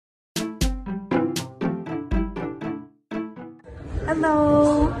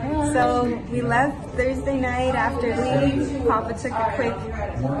Hello! So we left Thursday night after league. Papa took a quick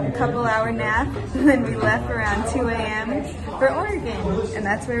couple-hour nap, and then we left around 2 a.m. for Oregon. And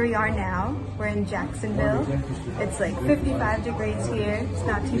that's where we are now. We're in Jacksonville. It's like 55 degrees here. It's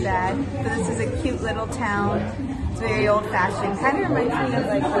not too bad. But this is a cute little town. It's very old-fashioned. Kind of reminds me of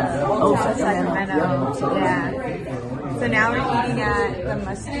like the old town of Sacramento. Yeah. So now we're eating at the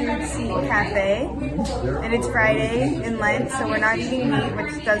Mustard Seed Cafe, and it's Friday in Lent, so we're not eating meat,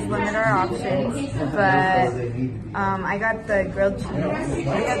 which does limit our options, but I got the grilled cheese.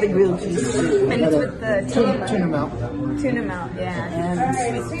 I got the grilled cheese too. And it's with the tuna melt. Tuna melt, yeah.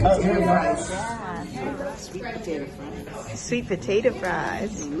 And sweet potato fries. Yeah. Sweet potato fries. Sweet potato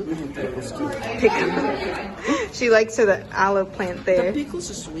fries. Pickles too. Pickles. She likes the aloe plant there. The pickles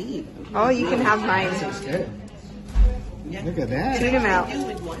are sweet. Oh, you can have mine. That's good. Look at that. Tuna melt.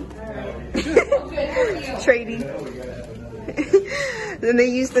 Trading. Then they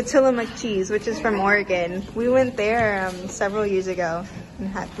use the Tillamook cheese, which is from Oregon. We went there several years ago,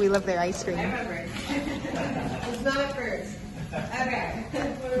 and we love their ice cream. Let's go first. Okay.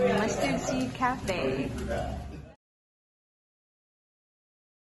 Mustard Seed Cafe.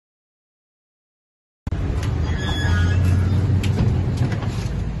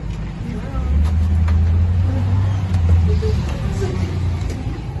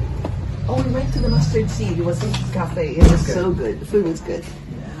 Oh, we went to the Mustard Seed. It was a cafe. It was so good. The food was good.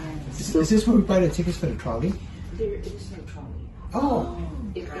 Is this where we buy the tickets for the trolley? There is no trolley. Oh.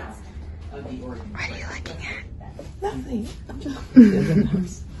 What are you looking at? Nothing. I'm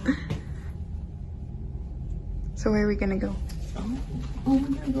just... So where are we gonna go? Oh, we're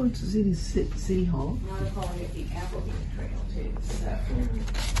gonna go to City Hall.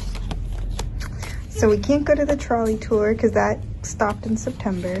 So we can't go to the trolley tour because that stopped in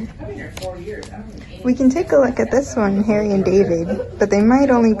September. We can take a look at this one, Harry and David, but they might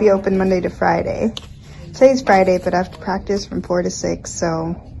only be open Monday to Friday. Today's Friday, but I have to practice from 4 to 6,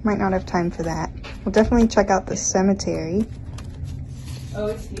 so might not have time for that. We'll definitely check out the cemetery.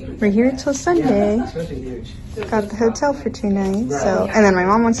 We're here till Sunday. Got the hotel for 2 nights, so, and then my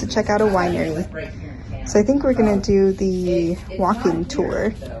mom wants to check out a winery. So I think we're gonna do the walking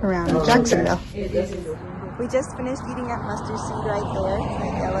tour around Jacksonville. We just finished eating at Mustard Seed right there,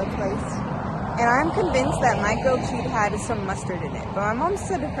 that yellow place. And I'm convinced that my grilled cheese had some mustard in it, but my mom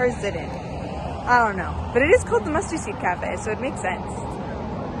said hers didn't. I don't know. But it is called the Mustard Seed Cafe, so it makes sense.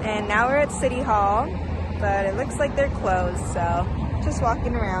 And now we're at City Hall, but it looks like they're closed, so just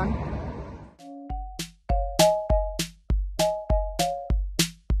walking around.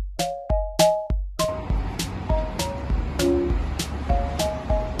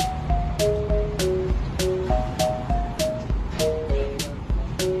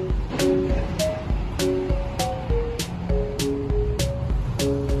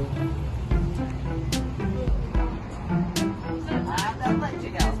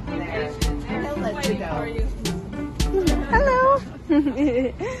 Hello.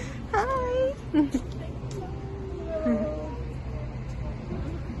 Hi.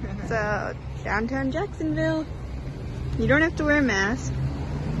 So, downtown Jacksonville. You don't have to wear a mask.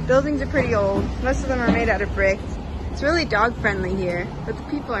 Buildings are pretty old. Most of them are made out of brick. It's really dog friendly here, but the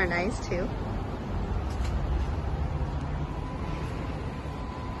people are nice too.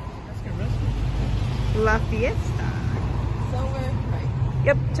 La Fiesta. Somewhere right.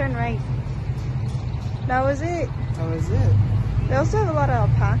 Yep, turn right. That was it. That was it. They also have a lot of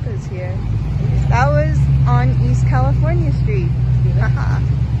alpacas here. That was on East California Street. Haha.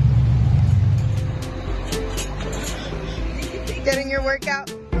 Getting your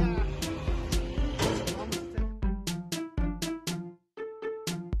workout?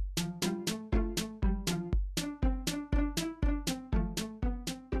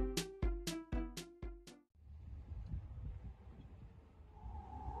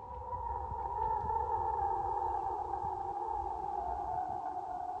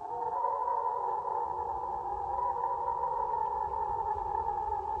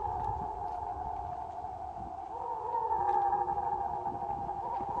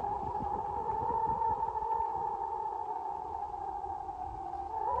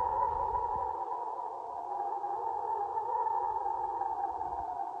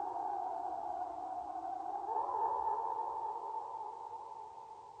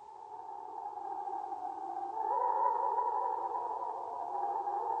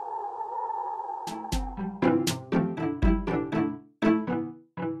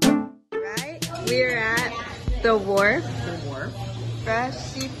 We're at the wharf. Fresh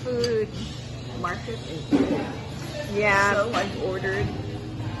seafood Market is good. Yeah. So I ordered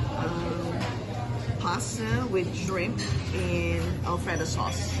pasta with shrimp and Alfredo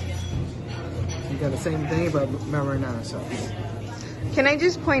sauce. You got the same thing, but marinara sauce. Can I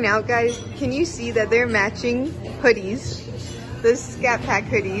just point out, guys, can you see that they're matching hoodies? The Scat Pack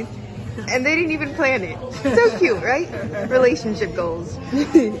hoodies. And they didn't even plan it. So cute, right? Relationship goals.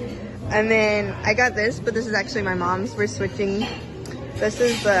 And then I got this, but this is actually my mom's. We're switching. This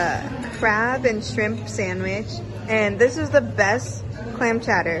is the crab and shrimp sandwich. And this is the best clam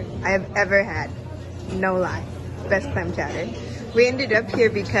chowder I have ever had. No lie. Best clam chowder. We ended up here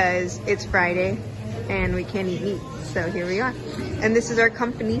because it's Friday and we can't eat meat. So here we are. And this is our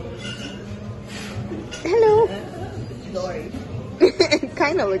company. Hello. Dory. It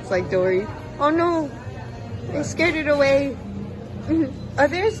kind of looks like Dory. Oh no. I scared it away. Oh,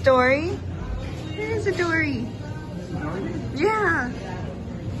 there's Dory. There's a Dory. Yeah.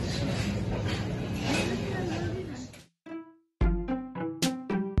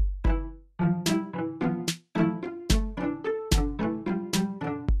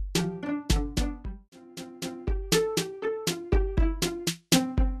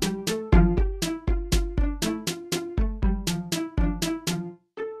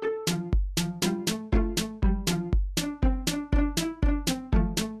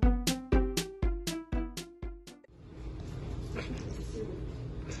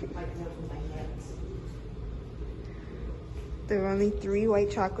 There were only 3 white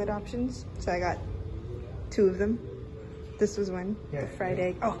chocolate options, so I got 2 of them. This was one, the fried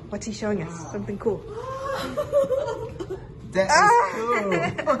egg. Oh, what's he showing us? Something cool. That is cool.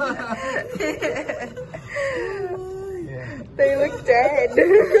 Yeah. They look dead.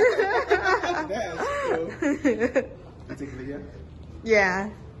 That's cool. Take a video. Yeah,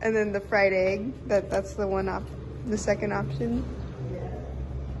 and then the fried egg. That's the one the second option.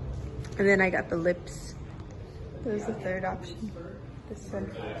 And then I got the lips. That was the third option. This one.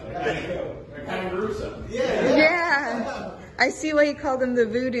 Yeah. I see why you call them the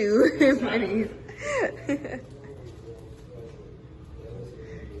voodoo bunnies.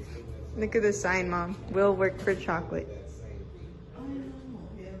 Look at the sign, Mom. Will work for chocolate.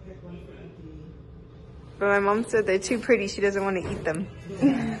 But my mom said they're too pretty. She doesn't want to eat them.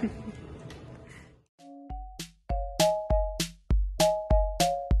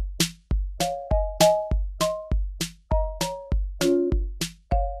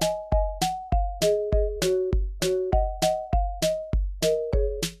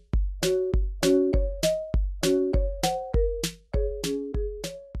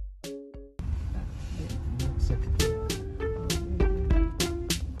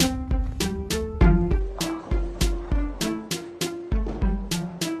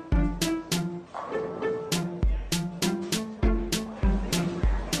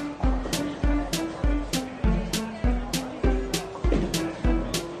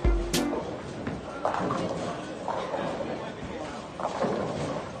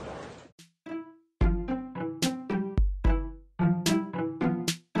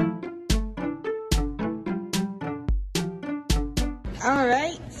 All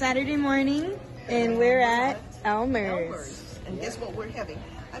right, Saturday morning, and we're at Elmer's. And guess what we're having?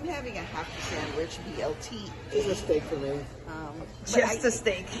 I'm having a happy sandwich, BLT. It's a steak for me. Just a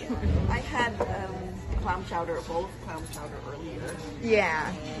steak. I had clam chowder, a bowl of clam chowder earlier.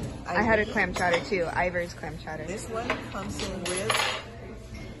 Yeah, And I had a clam chowder too. Ivor's clam chowder. This one comes in with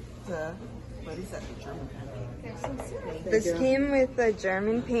the, what is that, the German pancake? This came with a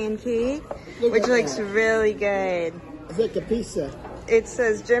German pancake, which looks really good. It's like a pizza. It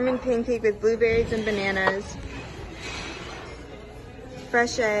says German pancake with blueberries and bananas,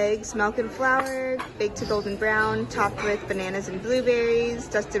 fresh eggs, milk and flour, baked to golden brown, topped with bananas and blueberries,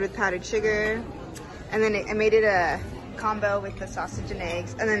 dusted with powdered sugar. And then I made it a combo with the sausage and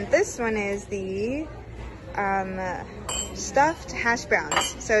eggs. And then this one is the stuffed hash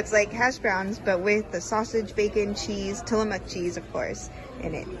browns. So it's like hash browns, but with the sausage, bacon, cheese, Tillamook cheese, of course,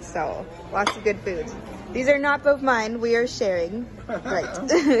 in it. So lots of good foods. These are not both mine. We are sharing.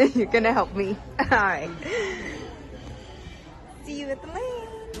 Right. You're gonna help me. All right. See you at the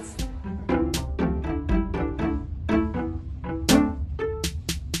lanes.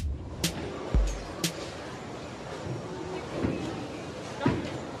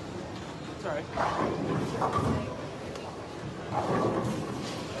 Sorry.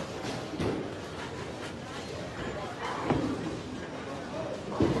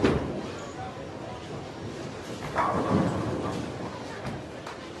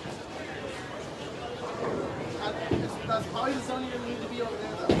 That's probably the zone you need to be over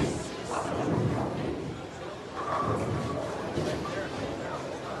there, though.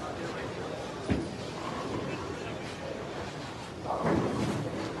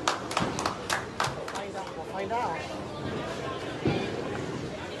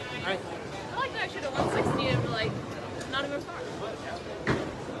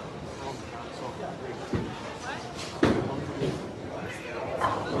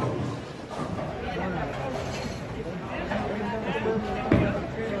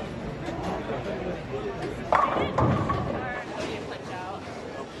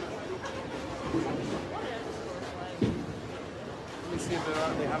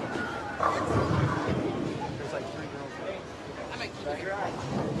 they have it. There's like 3 girls there.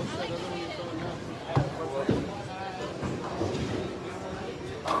 What's that other one you're showing now?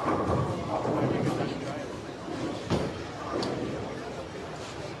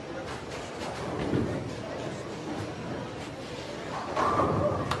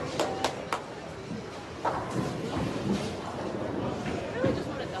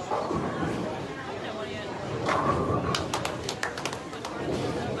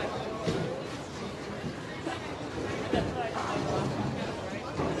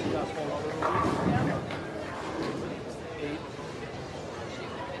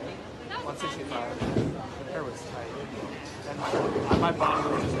 Hair was tight. And my body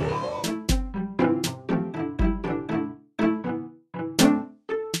was just...